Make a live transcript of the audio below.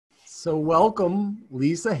So welcome,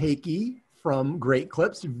 Lisa Hake from Great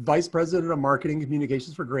Clips, Vice President of Marketing and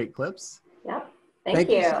Communications for Great Clips. Yep. Thank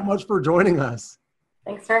you so much for joining us.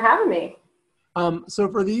 Thanks for having me.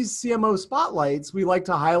 So for these CMO Spotlights, we like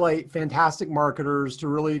to highlight fantastic marketers to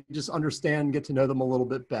really just understand and get to know them a little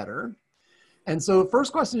bit better. And so the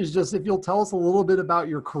first question is just if you'll tell us a little bit about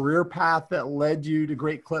your career path that led you to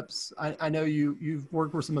Great Clips. I know you've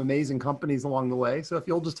worked with some amazing companies along the way. So if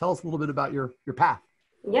you'll just tell us a little bit about your path.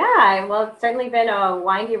 Yeah, well, it's certainly been a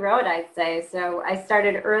windy road, I'd say. So I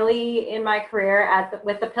started early in my career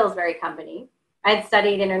with the Pillsbury Company. I'd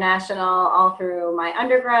studied international all through my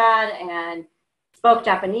undergrad and spoke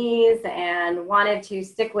Japanese and wanted to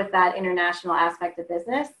stick with that international aspect of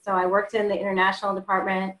business. So I worked in the international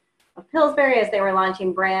department of Pillsbury as they were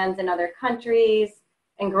launching brands in other countries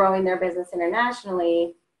and growing their business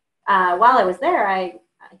internationally. While I was there, I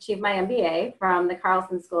achieved my MBA from the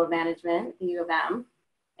Carlson School of Management, the U of M,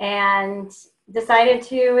 and decided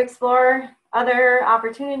to explore other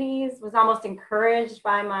opportunities, was almost encouraged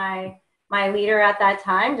by my leader at that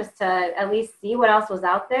time just to at least see what else was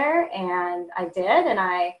out there. And I did, and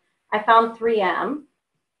I found 3M.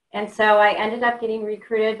 And so I ended up getting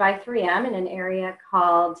recruited by 3M in an area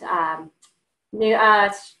called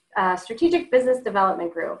Strategic Business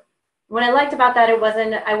Development Group. What I liked about that,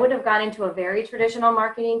 I would have gone into a very traditional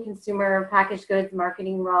marketing, consumer packaged goods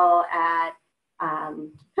marketing role at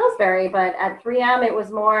Pillsbury, but at 3M, it was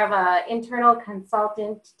more of an internal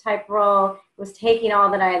consultant type role. It was taking all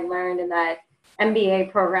that I had learned in that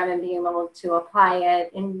MBA program and being able to apply it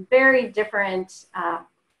in very different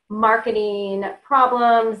marketing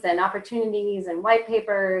problems and opportunities and white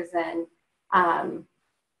papers. And it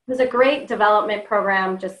was a great development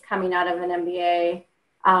program just coming out of an MBA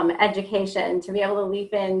education to be able to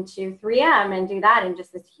leap into 3M and do that in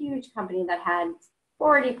just this huge company that had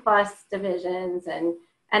 40 plus divisions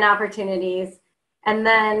and opportunities. And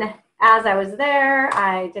then as I was there,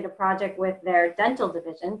 I did a project with their dental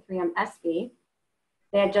division, 3M SB.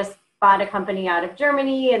 They had just bought a company out of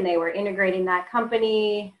Germany and they were integrating that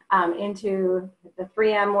company into the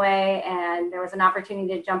 3M way. And there was an opportunity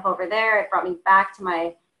to jump over there. It brought me back to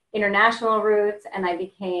my international roots and I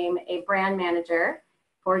became a brand manager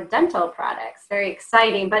for dental products. Very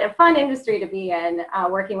exciting, but a fun industry to be in,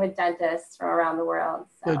 working with dentists from around the world.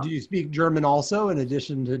 So do you speak German also in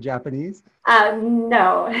addition to Japanese?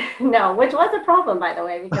 No, which was a problem, by the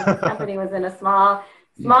way, because this company was in a small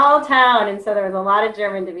town. And so there was a lot of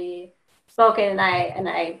German to be spoken. And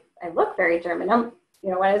I look very German.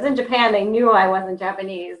 When I was in Japan, they knew I wasn't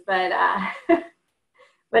Japanese, but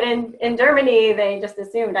but in Germany, they just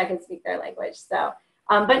assumed I could speak their language. So.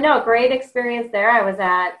 But no, great experience there. I was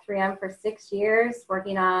at 3M for 6 years,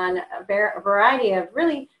 working on a variety of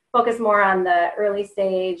really focused more on the early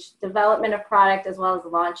stage development of product as well as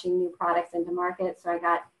launching new products into market. So I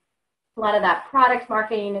got a lot of that product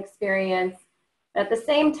marketing experience. At the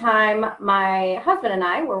same time, my husband and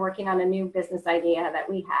I were working on a new business idea that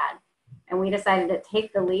we had, and we decided to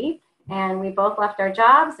take the leap. And we both left our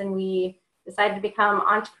jobs, and we decided to become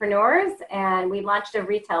entrepreneurs, and we launched a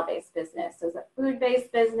retail-based business. It was a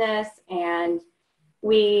food-based business, and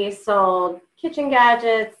we sold kitchen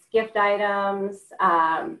gadgets, gift items,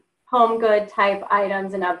 home good type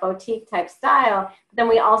items in a boutique type style. But then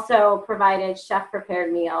we also provided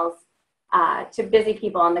chef-prepared meals to busy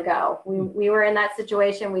people on the go. We were in that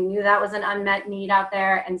situation. We knew that was an unmet need out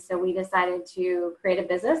there, and so we decided to create a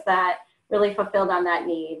business that really fulfilled on that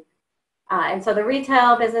need. And so the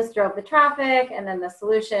retail business drove the traffic, and then the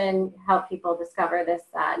solution helped people discover this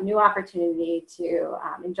new opportunity to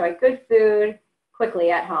enjoy good food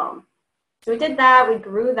quickly at home. So we did that. We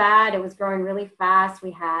grew that. It was growing really fast.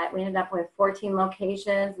 We ended up with 14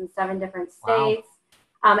 locations in 7 different states.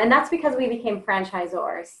 Wow. And that's because we became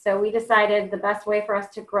franchisors. So we decided the best way for us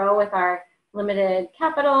to grow with our limited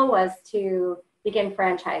capital was to begin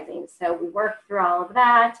franchising. So we worked through all of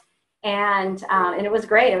that. And it was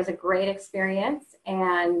great. It was a great experience,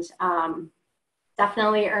 and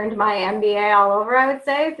definitely earned my MBA all over, I would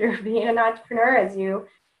say, through being an entrepreneur. As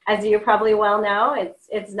you probably well know,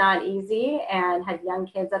 it's not easy, and had young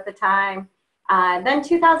kids at the time. Then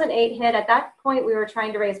 2008 hit. At that point, we were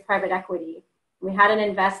trying to raise private equity. We had an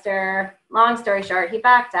investor. Long story short, he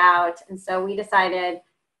backed out, and so we decided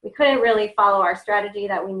we couldn't really follow our strategy,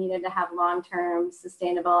 that we needed to have long-term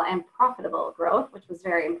sustainable and profitable growth, which was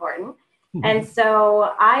very important. And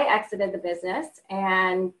so I exited the business,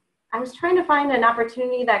 and I was trying to find an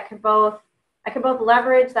opportunity that I could both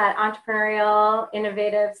leverage that entrepreneurial,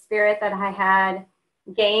 innovative spirit that I had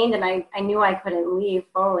gained, and I knew I couldn't leave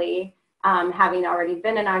fully, having already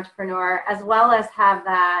been an entrepreneur, as well as have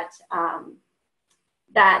that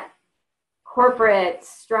corporate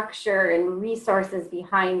structure and resources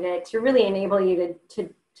behind it to really enable you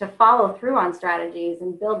to follow through on strategies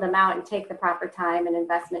and build them out and take the proper time and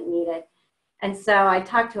investment needed. And so I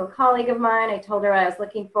talked to a colleague of mine. I told her what I was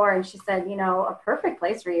looking for, and she said, a perfect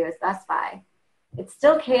place for you is Best Buy. It's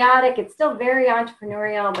still chaotic. It's still very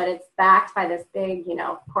entrepreneurial, but it's backed by this big,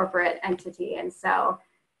 corporate entity. And so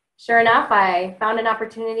sure enough, I found an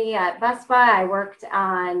opportunity at Best Buy. I worked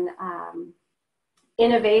on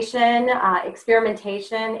innovation,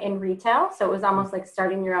 experimentation in retail. So it was almost like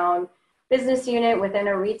starting your own business unit within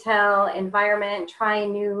a retail environment,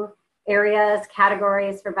 trying new areas,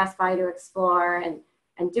 categories for Best Buy to explore, and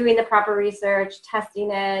doing the proper research, testing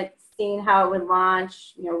it, seeing how it would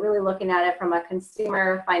launch, really looking at it from a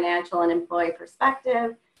consumer, financial, and employee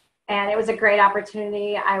perspective. And it was a great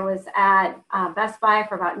opportunity. I was at Best Buy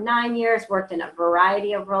for about 9 years, worked in a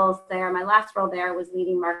variety of roles there. My last role there was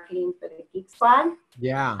leading marketing for the Geek Squad.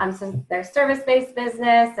 Yeah. So they're service-based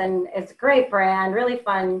business, and it's a great brand, really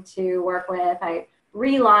fun to work with. I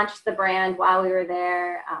relaunched the brand while we were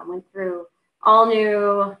there, went through all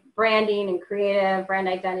new branding and creative brand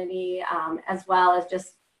identity, as well as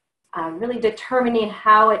just really determining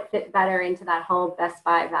how it fit better into that whole Best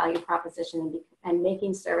Buy value proposition and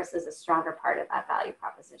making services a stronger part of that value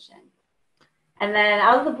proposition. And then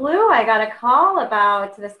out of the blue, I got a call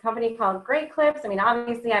about this company called Great Clips. I mean,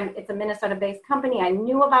 obviously, it's a Minnesota-based company. I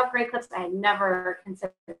knew about Great Clips. I had never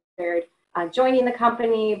considered joining the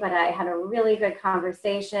company, but I had a really good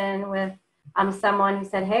conversation with someone who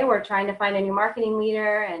said, hey, we're trying to find a new marketing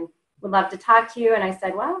leader and would love to talk to you. And I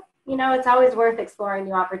said, well, it's always worth exploring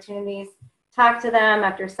new opportunities. Talked to them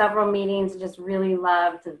after several meetings, just really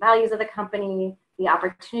loved the values of the company, the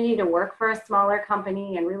opportunity to work for a smaller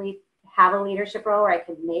company and really have a leadership role where I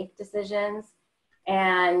could make decisions.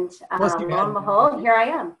 And lo and behold, here I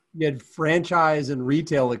am. You had franchise and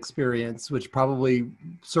retail experience, which probably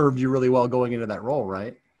served you really well going into that role,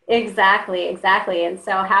 right? Exactly. And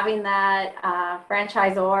so having that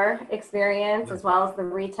franchisor experience, as well as the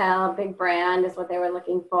retail big brand, is what they were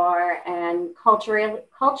looking for. And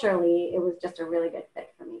culturally, it was just a really good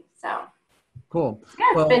fit for me. So cool.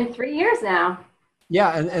 Yeah, it's been 3 years now.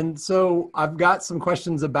 Yeah, and so I've got some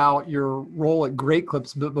questions about your role at Great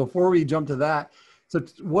Clips, but before we jump to that, so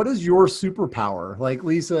what is your superpower? Like,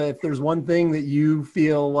 Lisa, if there's one thing that you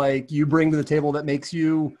feel like you bring to the table that makes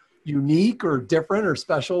you unique or different or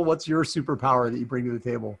special, what's your superpower that you bring to the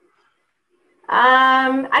table? I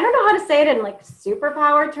don't know how to say it in like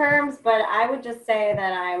superpower terms, but I would just say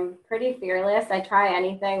that I'm pretty fearless. I try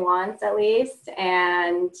anything once at least.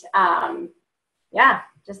 And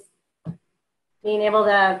just being able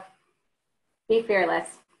to be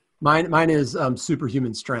fearless. Mine is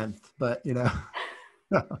superhuman strength, but no,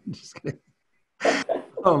 I'm just kidding.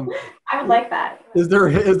 I would like that. Is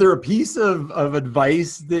there a piece of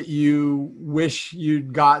advice that you wish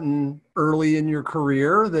you'd gotten early in your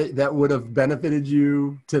career that would have benefited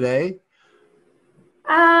you today?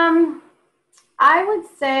 I would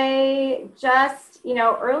say just,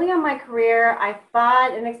 early on my career, I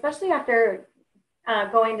thought, and especially after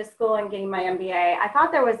going to school and getting my MBA, I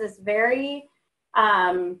thought there was this very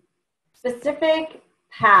specific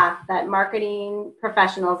path that marketing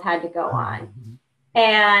professionals had to go on.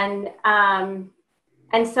 And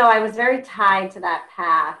so I was very tied to that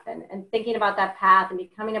path and thinking about that path and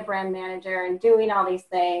becoming a brand manager and doing all these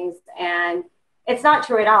things. And it's not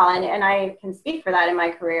true at all. And I can speak for that in my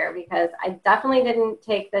career because I definitely didn't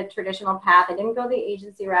take the traditional path. I didn't go the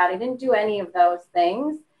agency route. I didn't do any of those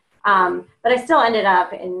things. But I still ended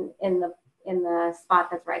up in the spot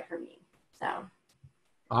that's right for me. So.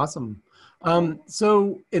 Awesome.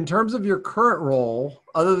 So in terms of your current role,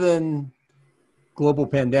 other than global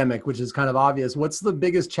pandemic, which is kind of obvious, what's the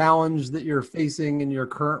biggest challenge that you're facing in your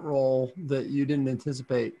current role that you didn't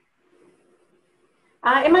anticipate?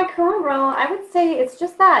 In my current role, I would say it's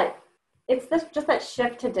just that that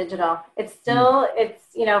shift to digital. It's still,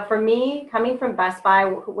 for me, coming from Best Buy,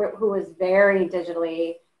 who was very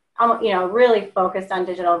digitally, really focused on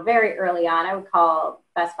digital very early on. I would call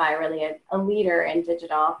Best Buy really a leader in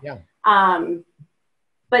digital. Yeah.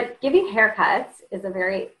 But giving haircuts is a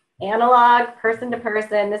very analog, person to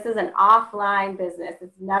person. This is an offline business.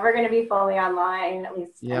 It's never going to be fully online. At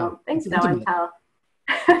least I don't think so until.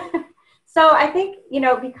 So I think,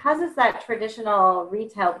 because it's that traditional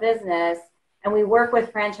retail business and we work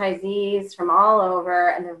with franchisees from all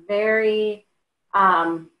over and they're very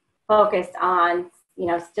focused on,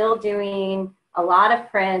 still doing a lot of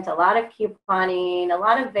print, a lot of couponing, a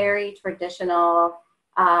lot of very traditional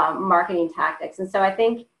marketing tactics. And so I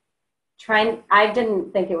think I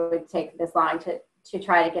didn't think it would take this long to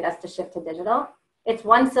try to get us to shift to digital. it's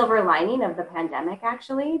one silver lining of the pandemic,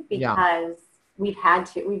 actually, Yeah. because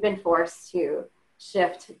we've been forced to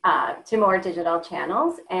shift to more digital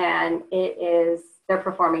channels, and they're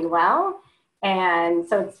performing well. And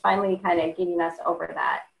so it's finally kind of getting us over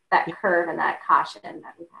that curve and that caution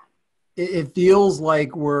that we've had. It feels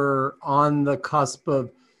like we're on the cusp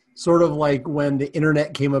of sort of like when the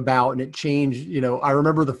internet came about and it changed. I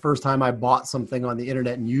remember the first time I bought something on the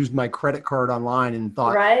internet and used my credit card online and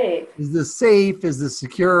thought, right, is this safe? Is this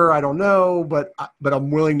secure? I don't know, but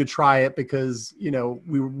I'm willing to try it because,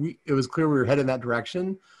 it was clear we were heading that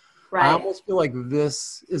direction. right. I almost feel like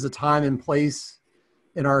this is a time and place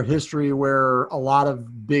in our history where a lot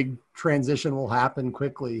of big transition will happen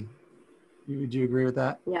quickly. Would you agree with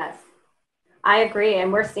that? Yes, I agree.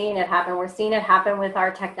 And we're seeing it happen. We're seeing it happen with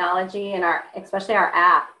our technology and especially our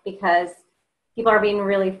app, because people are being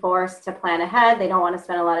really forced to plan ahead. They don't want to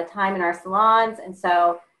spend a lot of time in our salons. And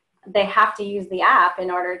so they have to use the app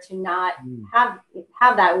in order to not have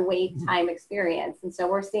that wait time experience. And so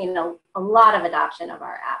we're seeing a lot of adoption of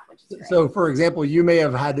our app, which is great. So for example, you may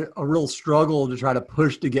have had a real struggle to try to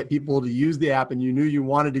push to get people to use the app, and you knew you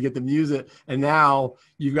wanted to get them to use it. And now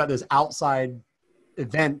you've got this outside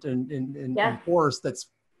event and force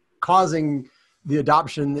that's causing the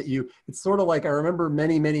adoption it's sort of like, I remember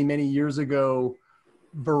many, many, many years ago,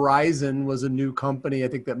 Verizon was a new company, I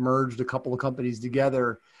think, that merged a couple of companies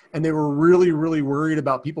together. And they were really, really worried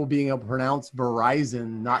about people being able to pronounce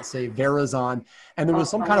Verizon, not say Verizon. And there was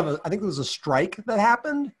some kind of I think there was a strike that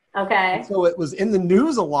happened. Okay. And so it was in the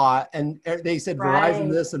news a lot, and they said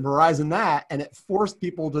Verizon this and Verizon that, and it forced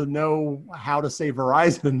people to know how to say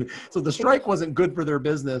Verizon. So the strike wasn't good for their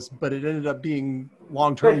business, but it ended up being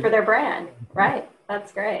long-term. Good for their brand. Right.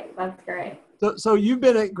 That's great. That's great. So you've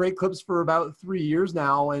been at Great Clips for about 3 years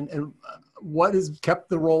now, and what has kept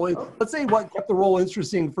the role let's say what kept the role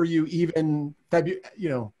interesting for you even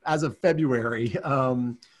as of February?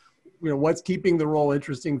 What's keeping the role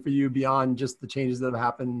interesting for you beyond just the changes that have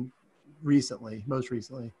happened most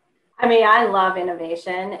recently? I mean, I love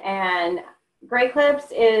innovation, and Great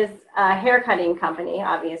Clips is a haircutting company,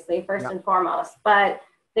 obviously, first and foremost, but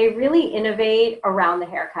they really innovate around the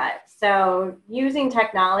haircut. So using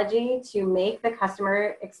technology to make the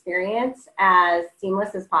customer experience as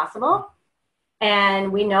seamless as possible. And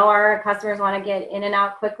we know our customers want to get in and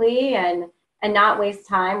out quickly and not waste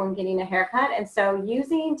time when getting a haircut. And so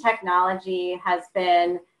using technology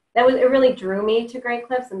it really drew me to Great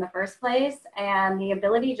Clips in the first place, and the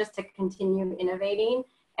ability just to continue innovating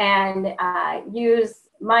and use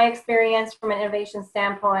my experience from an innovation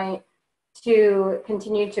standpoint to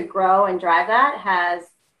continue to grow and drive that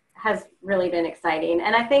has really been exciting.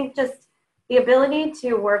 And I think just the ability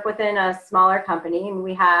to work within a smaller company, and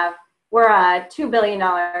we're a $2 billion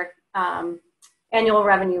annual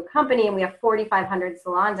revenue company, and we have 4,500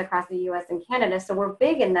 salons across the US and Canada. So we're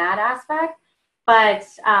big in that aspect, but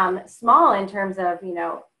small in terms of,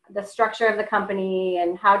 the structure of the company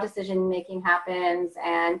and how decision-making happens,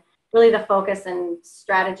 and really the focus and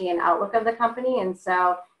strategy and outlook of the company. And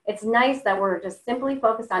so it's nice that we're just simply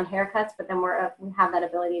focused on haircuts, but then we have that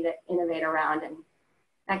ability to innovate around, and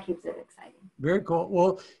that keeps it exciting. Very cool.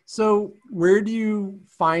 Well, so where do you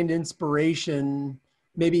find inspiration,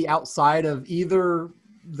 maybe outside of either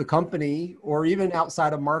the company or even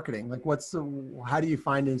outside of marketing? Like how do you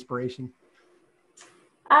find inspiration?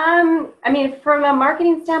 I mean, from a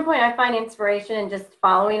marketing standpoint, I find inspiration in just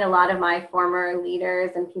following a lot of my former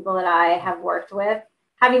leaders and people that I have worked with.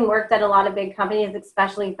 Having worked at a lot of big companies,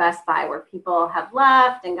 especially Best Buy, where people have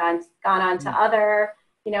left and gone on to other,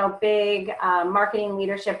 big marketing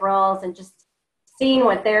leadership roles, and just seeing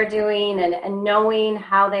what they're doing and knowing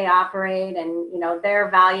how they operate and, their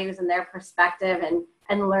values and their perspective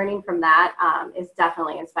and learning from that is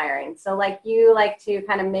definitely inspiring. So like you like to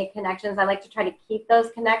kind of make connections, I like to try to keep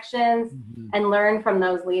those connections and learn from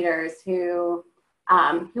those leaders who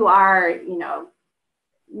are,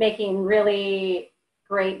 making really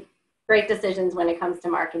great decisions when it comes to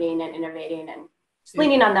marketing and innovating, and just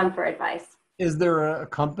leaning on them for advice. Is there a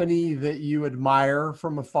company that you admire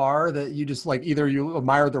from afar that you just like, either you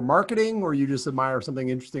admire their marketing or you just admire something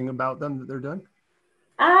interesting about them that they're doing?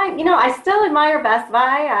 I still admire Best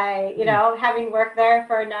Buy. Having worked there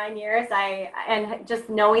for 9 years, and just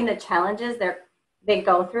knowing the challenges they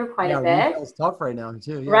go through quite a bit. It's tough right now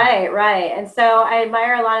too. Yeah. Right. And so I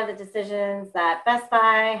admire a lot of the decisions that Best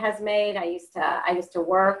Buy has made. I used to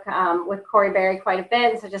work with Corey Berry quite a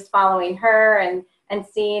bit, and so just following her and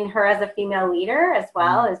seeing her as a female leader as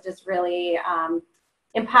well is just really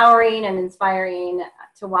empowering and inspiring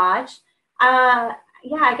to watch.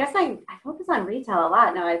 I guess I focus on retail a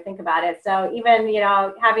lot now I think about it. So even,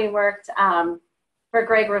 having worked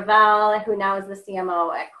Greg Revelle, who now is the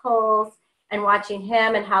CMO at Kohl's, and watching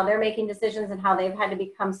him and how they're making decisions and how they've had to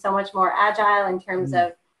become so much more agile in terms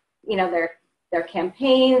of, you know, their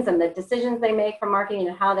campaigns and the decisions they make from marketing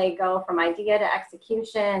and how they go from idea to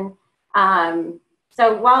execution.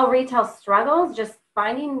 So while retail struggles, just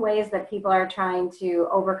finding ways that people are trying to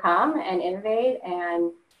overcome and innovate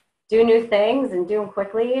and do new things and do them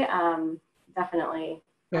quickly, definitely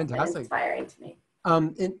fantastic, inspiring to me.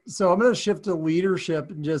 So I'm going to shift to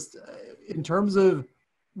leadership, just in terms of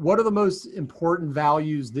what are the most important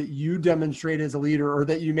values that you demonstrate as a leader, or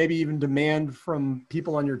that you maybe even demand from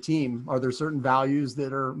people on your team? Are there certain values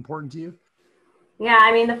that are important to you? Yeah,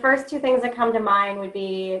 I mean, the first two things that come to mind would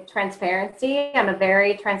be transparency. I'm a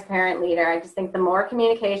very transparent leader. I just think the more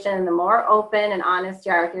communication, the more open and honest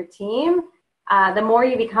you are with your team, the more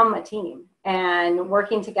you become a team and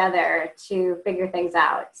working together to figure things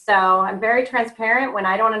out. So I'm very transparent when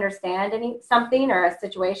I don't understand something or a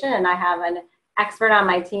situation, and I have an expert on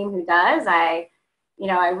my team who does. I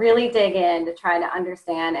really dig in to try to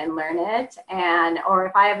understand and learn it. Or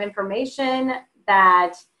if I have information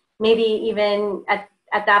that maybe even at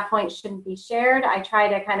that point shouldn't be shared, I try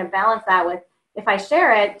to kind of balance that with, if I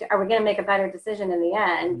share it, are we going to make a better decision in the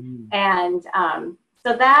end? And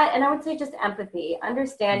so that, and I would say just empathy,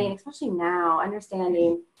 understanding, especially now,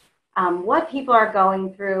 understanding what people are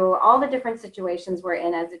going through, all the different situations we're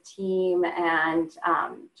in as a team, and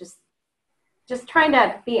just trying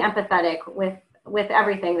to be empathetic with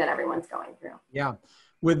everything that everyone's going through. Yeah.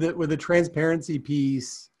 With the transparency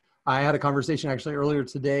piece, I had a conversation actually earlier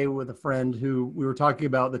today with a friend who we were talking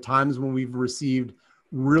about the times when we've received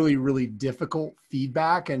really, really difficult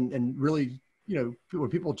feedback and really, you know, when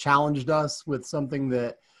people challenged us with something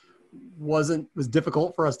that was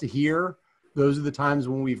difficult for us to hear. Those are the times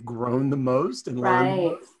when we've grown the most and learned the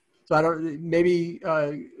most. So maybe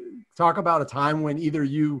talk about a time when either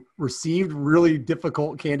you received really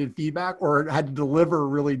difficult candid feedback or had to deliver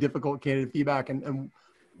really difficult candid feedback, and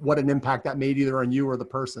what an impact that made either on you or the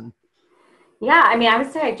person. Yeah, I mean, I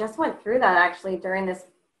would say I just went through that actually during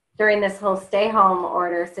this whole stay home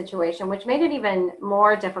order situation, which made it even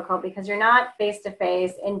more difficult because you're not face to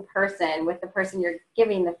face in person with the person you're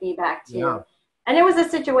giving the feedback to. Yeah. And it was a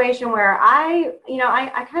situation where I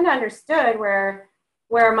kind of understood where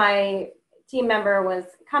my team member was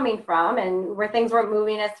coming from and where things weren't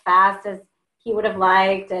moving as fast as he would have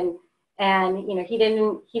liked, and you know, he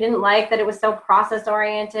didn't like that it was so process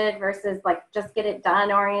oriented versus like just get it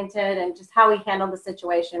done oriented, and just how he handled the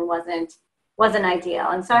situation wasn't ideal.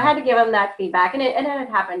 And so I had to give him that feedback, and it had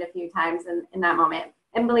happened a few times in that moment.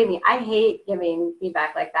 And believe me, I hate giving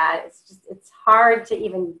feedback like that. It's hard to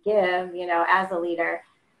even give, you know, as a leader.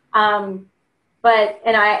 But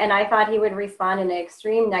I thought he would respond in an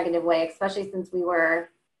extreme negative way, especially since we were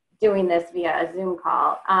doing this via a Zoom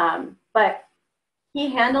call. But he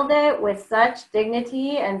handled it with such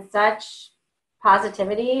dignity and such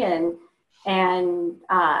positivity, and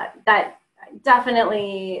that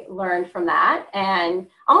definitely learned from that, and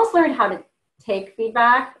almost learned how to take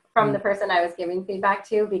feedback from the person I was giving feedback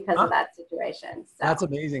to because of that situation. So. That's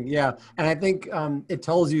amazing. Yeah. And I think it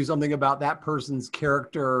tells you something about that person's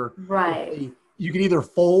character. Right. You could either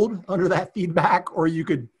fold under that feedback, or you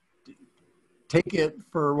could take it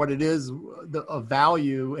for what it is, of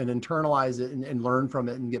value, and internalize it and learn from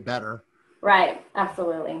it and get better. Right.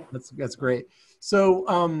 Absolutely. That's great.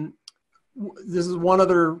 So this is one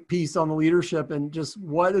other piece on the leadership, and just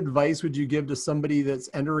what advice would you give to somebody that's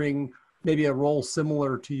entering maybe a role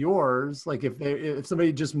similar to yours? Like if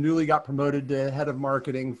somebody just newly got promoted to head of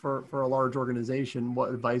marketing for a large organization, what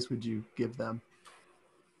advice would you give them?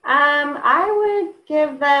 I would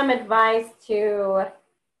give them advice to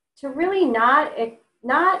really not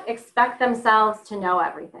expect themselves to know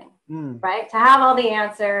everything, right? To have all the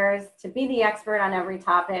answers, to be the expert on every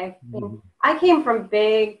topic. I mean, I came from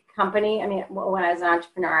big company. I mean, when I was an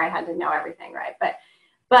entrepreneur, I had to know everything, right? But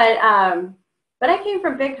I came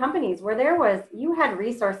from big companies where you had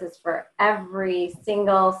resources for every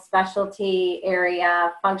single specialty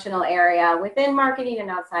area, functional area within marketing and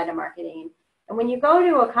outside of marketing. And when you go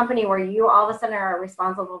to a company where you all of a sudden are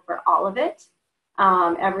responsible for all of it,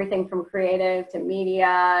 everything from creative to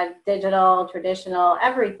media, digital, traditional,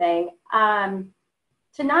 everything,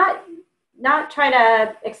 to not try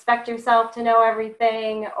to expect yourself to know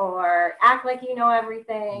everything or act like you know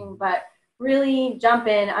everything, but really jump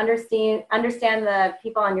in, understand the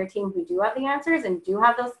people on your team who do have the answers and do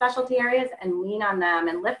have those specialty areas, and lean on them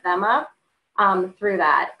and lift them up through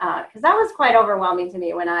that. Because that was quite overwhelming to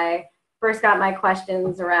me when I first got my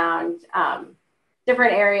questions around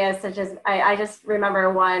different areas, such as I just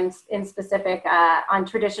remember one in specific on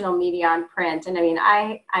traditional media on print. And I mean,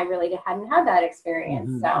 I really hadn't had that experience.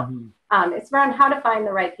 Mm-hmm, So mm-hmm. it's around how to find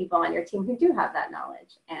the right people on your team who do have that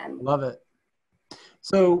knowledge. And Love it.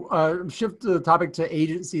 So shift the topic to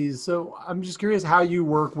agencies. So I'm just curious how you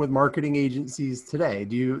work with marketing agencies today.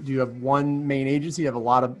 Do you have one main agency? You have a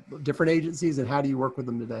lot of different agencies, and how do you work with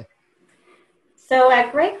them today? so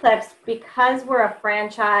at Great Clips, because we're a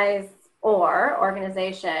franchise or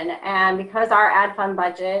organization, and because our ad fund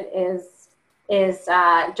budget is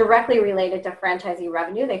directly related to franchisee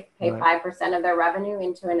revenue, they pay Right. 5% of their revenue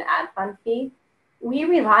into an ad fund fee. We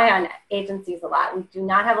rely on agencies a lot. We do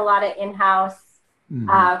not have a lot of in-house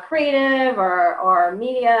Mm-hmm. creative or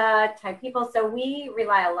media type people. So we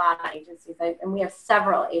rely a lot on agencies, and we have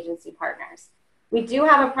several agency partners. We do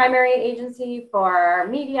have a primary agency for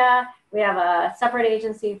media. We have a separate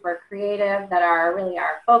agency for creative that are really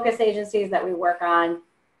our focus agencies that we work on,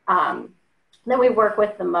 that we work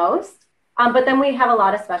with the most. But then we have a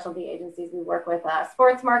lot of specialty agencies. We work with a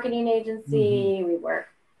sports marketing agency. Mm-hmm. We work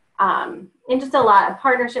in just a lot of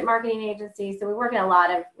partnership marketing agencies. So we work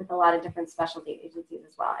with a lot of different specialty agencies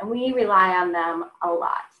as well. And we rely on them a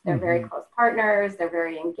lot. They're very Mm-hmm. close partners. They're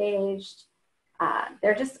very engaged.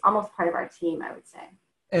 They're just almost part of our team, I would say.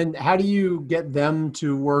 And how do you get them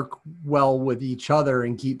to work well with each other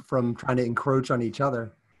and keep from trying to encroach on each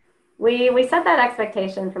other? We set that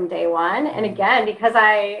expectation from day one. And again, because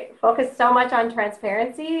I focus so much on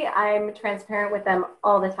transparency, I'm transparent with them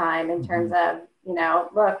all the time in Mm-hmm. terms of,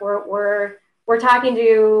 look, we're talking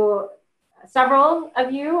to several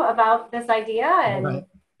of you about this idea, and Right.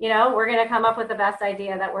 we're going to come up with the best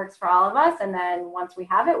idea that works for all of us. And then once we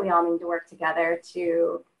have it, we all need to work together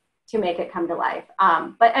to make it come to life.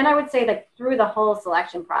 And I would say that through the whole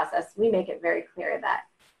selection process, we make it very clear that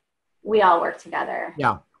we all work together.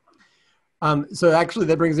 Yeah. So actually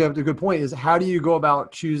that brings me up to a good point is how do you go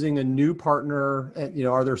about choosing a new partner?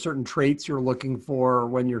 Are there certain traits you're looking for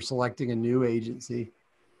when you're selecting a new agency?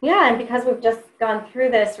 Yeah, and because we've just gone through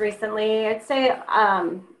this recently, I'd say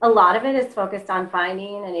a lot of it is focused on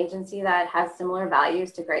finding an agency that has similar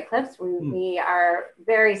values to Great Clips. We are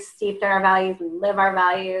very steeped in our values. We live our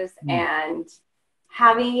values, Mm. and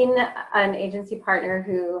having an agency partner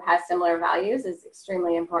who has similar values is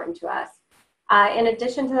extremely important to us. In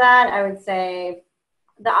addition to that, I would say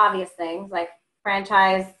the obvious things like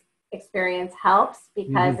franchise experience helps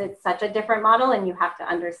because Mm-hmm. it's such a different model and you have to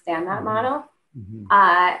understand that Mm-hmm. model. Mm-hmm.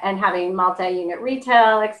 And having multi-unit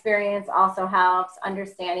retail experience also helps.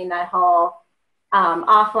 Understanding that whole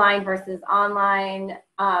offline versus online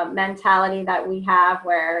mentality that we have,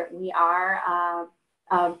 where we are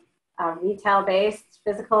a retail-based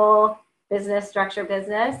physical business, structure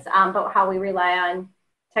business, but how we rely on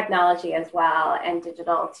technology as well and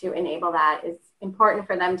digital to enable that is important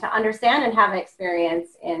for them to understand and have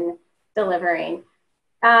experience in delivering.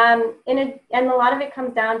 And a lot of it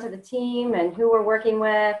comes down to the team and who we're working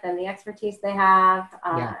with and the expertise they have.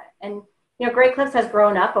 Yeah. And Great Clips has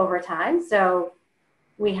grown up over time, so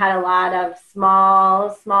we had a lot of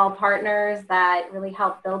small partners that really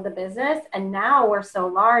helped build the business. And now we're so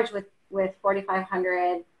large with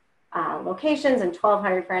 4,500 locations and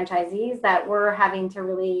 1,200 franchisees that we're having to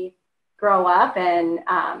really grow up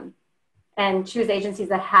and choose agencies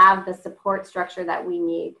that have the support structure that we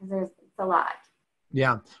need, because it's a lot.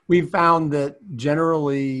 Yeah. We've found that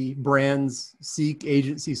generally brands seek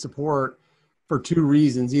agency support for two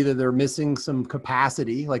reasons. Either they're missing some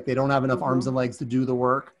capacity, like they don't have enough arms and legs to do the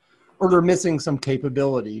work, or they're missing some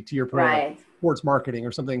capability, to your point, like Right. sports marketing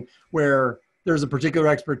or something where there's a particular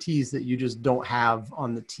expertise that you just don't have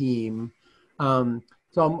on the team. So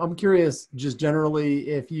I'm curious, just generally,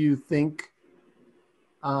 if you think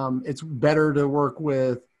it's better to work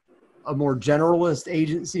with a more generalist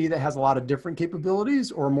agency that has a lot of different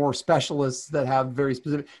capabilities, or more specialists that have very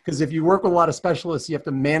specific, because if you work with a lot of specialists, you have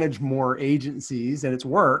to manage more agencies and it's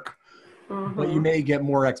work, but you may get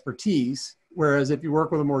more expertise. Whereas if you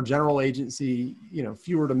work with a more general agency,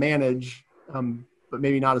 fewer to manage, but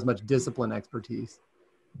maybe not as much discipline expertise.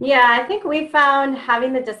 Yeah, I think we found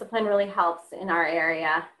having the discipline really helps in our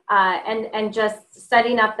area, and just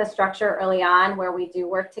setting up the structure early on where we do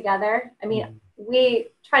work together. I mean, we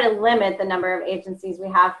try to limit the number of agencies we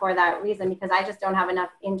have for that reason, because I just don't have enough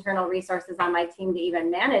internal resources on my team to even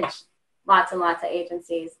manage lots and lots of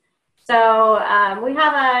agencies. So I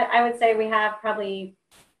would say we have probably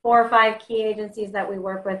 4 or 5 key agencies that we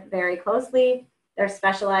work with very closely. They're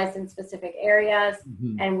specialized in specific areas,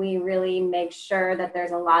 and we really make sure that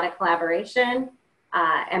there's a lot of collaboration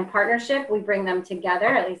and partnership. We bring them together,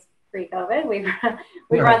 at least pre-COVID.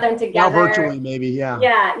 We brought them together. Now virtually, maybe, yeah.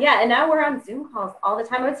 Yeah. And now we're on Zoom calls all the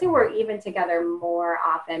time. I would say we're even together more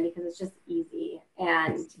often because it's just easy.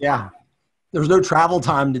 And there's no travel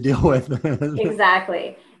time to deal with.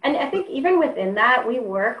 Exactly. And I think even within that, we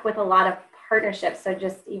work with a lot of partnerships. So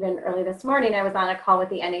just even early this morning, I was on a call with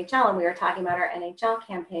the NHL and we were talking about our NHL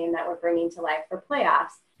campaign that we're bringing to life for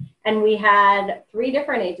playoffs. And we had 3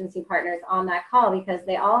 different agency partners on that call because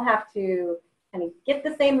they all have to kind of get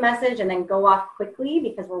the same message and then go off quickly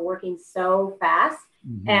because we're working so fast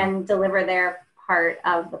and deliver their part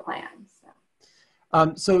of the plan.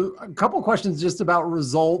 So a couple of questions just about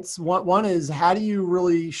results. One is, how do you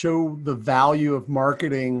really show the value of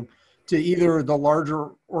marketing to either the larger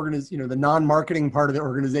the non-marketing part of the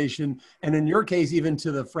organization, and in your case, even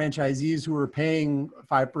to the franchisees who are paying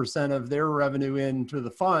 5% of their revenue into the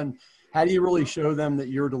fund? How do you really show them that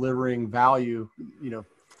you're delivering value,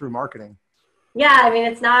 through marketing? Yeah, I mean,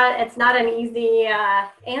 it's not an easy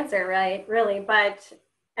answer, right? Really, but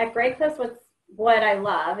at Great Clips, what I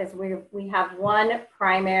love is we have one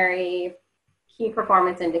primary key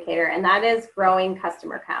performance indicator, and that is growing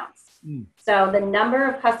customer counts. So the number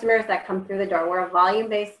of customers that come through the door, we're a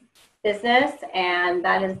volume-based business, and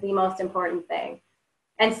that is the most important thing.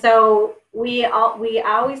 And so we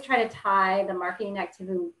always try to tie the marketing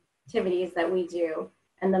activities that we do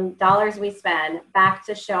and the dollars we spend back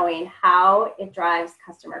to showing how it drives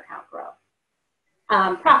customer count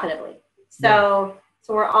growth profitably. So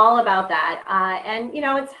we're all about that. And,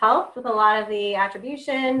 it's helped with a lot of the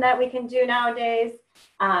attribution that we can do nowadays.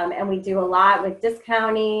 And we do a lot with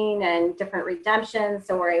discounting and different redemptions.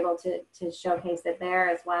 So we're able to showcase it there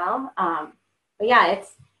as well. But yeah,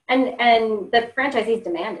 and the franchisees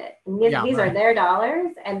demand it. And these are their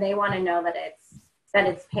dollars, and they want to know that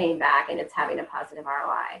it's paying back and it's having a positive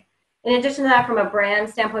ROI. In addition to that, from a brand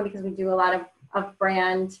standpoint, because we do a lot of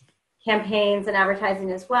brand campaigns and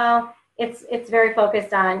advertising as well, it's very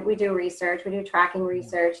focused on, we do research, we do tracking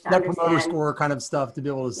research to that understand. Promoter score kind of stuff to be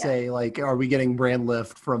able to say, like, are we getting brand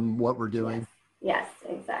lift from what we're doing? Yes,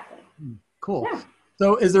 exactly. Cool. Yeah.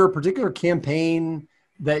 So is there a particular campaign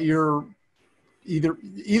that you're either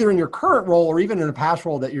in your current role or even in a past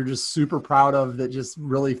role that you're just super proud of that just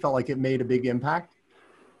really felt like it made a big impact?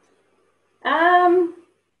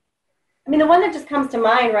 I mean, the one that just comes to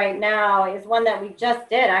mind right now is one that we just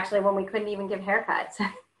did actually when we couldn't even give haircuts.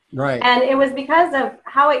 Right. And it was because of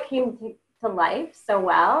how it came to life so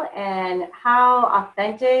well and how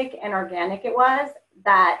authentic and organic it was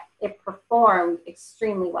that it performed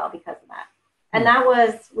extremely well because of that. And that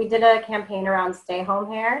was, we did a campaign around stay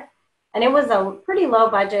home hair, and it was a pretty low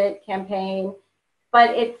budget campaign, but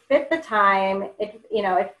it fit the time. It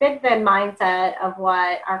fit the mindset of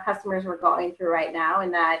what our customers were going through right now,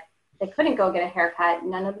 and that they couldn't go get a haircut.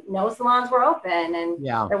 No salons were open, and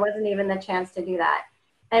there wasn't even the chance to do that.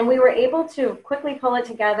 And we were able to quickly pull it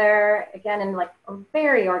together, again, in like a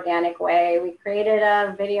very organic way. We created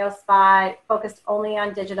a video spot focused only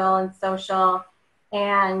on digital and social,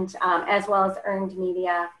 and as well as earned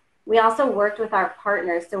media. We also worked with our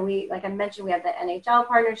partners. So like I mentioned, we have the NHL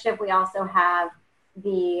partnership. We also have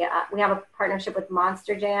we have a partnership with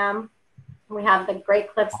Monster Jam. We have the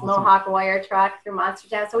Great Clips Mohawk Wire truck through Monster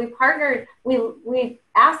Jam. So we partnered, we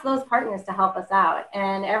asked those partners to help us out,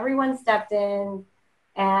 and everyone stepped in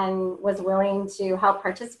and was willing to help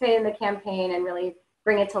participate in the campaign and really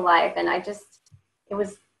bring it to life. And it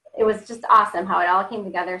was just awesome how it all came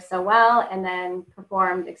together so well and then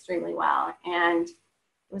performed extremely well. And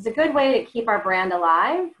it was a good way to keep our brand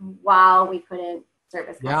alive while we couldn't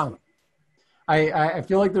service customers. I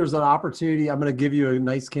feel like there's an opportunity. I'm going to give you a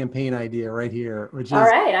nice campaign idea right here, which is, all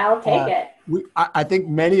right, I'll take it. I think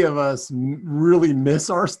many of us really miss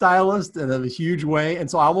our stylist in a huge way. And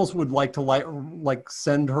so I almost would like to like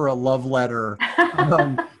send her a love letter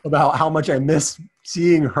about how much I miss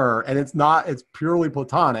seeing her. And it's purely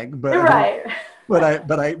platonic, but right.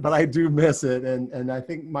 but I do miss it. And I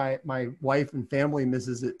think my wife and family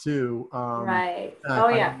misses it too. Right.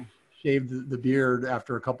 I shaved the beard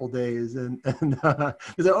after a couple of days and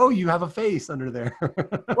they said, oh, you have a face under there.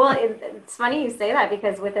 Well, it's funny you say that,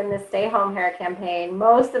 because within the stay home hair campaign,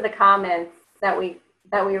 most of the comments that we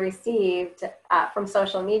received from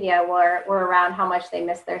social media were around how much they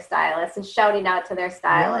miss their stylist and shouting out to their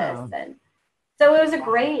stylist. And so it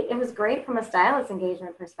was great from a stylist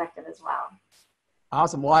engagement perspective as well.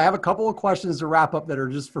 Awesome. Well, I have a couple of questions to wrap up that are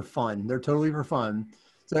just for fun. They're totally for fun.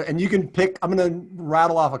 So, and you can pick, I'm going to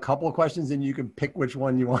rattle off a couple of questions and you can pick which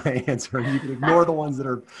one you want to answer. And you can ignore the ones that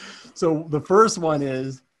are. So the first one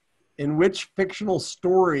is, in which fictional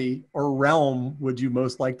story or realm would you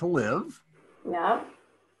most like to live? Yeah.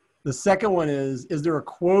 The second one is there a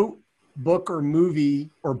quote, book, or movie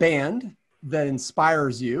or band that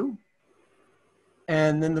inspires you?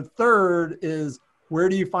 And then the third is, where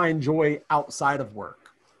do you find joy outside of work?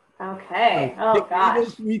 Okay. So Oh pick gosh.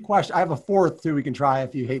 those three questions. I have a fourth too we can try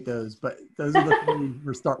if you hate those, but those are the three.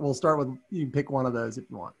 We'll start with, you can pick one of those if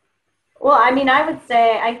you want. Well, I mean, I would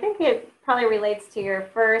say, I think it probably relates to your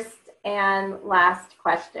first and last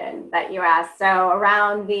question that you asked. So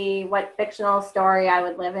around the what fictional story I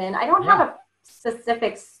would live in. I don't have a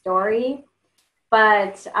specific story,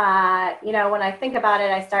 but you know, when I think about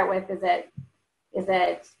it, I start with,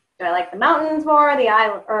 do I like the mountains more, the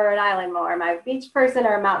island, or an island more? Am I a beach person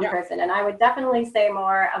or a mountain person? And I would definitely say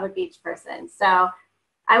more of a beach person. So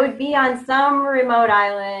I would be on some remote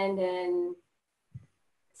island in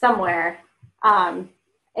somewhere,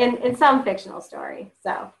 in some fictional story.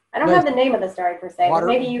 So I don't have the name of the story per se, but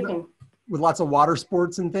maybe you can. With lots of water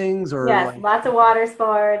sports and things, or yes, lots of water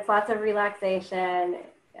sports, lots of relaxation.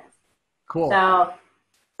 Yes. Cool. So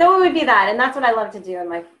it would be that, and that's what I love to do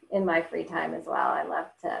in my free time as well. I love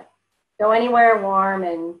to go anywhere warm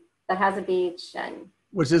and that has a beach, and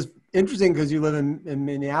which is interesting because you live in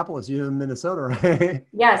Minneapolis. You live in Minnesota, right?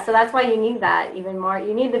 Yeah, so that's why you need that even more.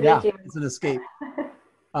 You need the beach. Yeah, it's an escape.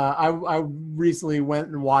 I recently went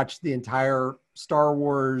and watched the entire Star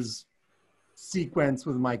Wars sequence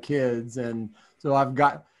with my kids, and so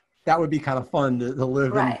that would be kind of fun to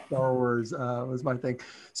live in Star Wars, was my thing.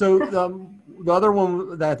 So the other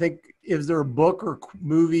one that I think, is there a book or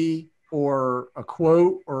movie or a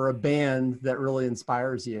quote or a band that really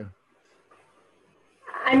inspires you?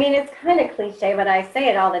 I mean, it's kind of cliche, but I say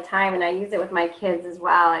it all the time, and I use it with my kids as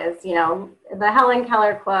well, is, you know, the Helen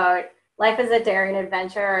Keller quote, life is a daring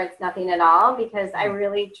adventure, or it's nothing at all, because I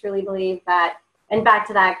really, truly believe that, and back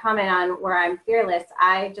to that comment on where I'm fearless,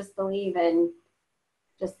 I just believe in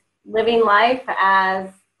just living life as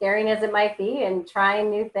daring as it might be and trying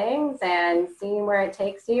new things and seeing where it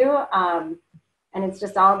takes you. And it's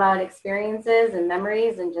just all about experiences and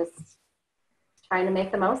memories and just trying to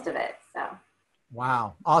make the most of it. So.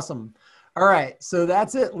 Wow. Awesome. All right. So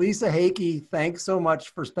that's it. Lisa Hake, thanks so much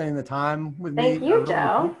for spending the time with me. Thank you,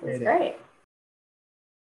 Joe. It's great.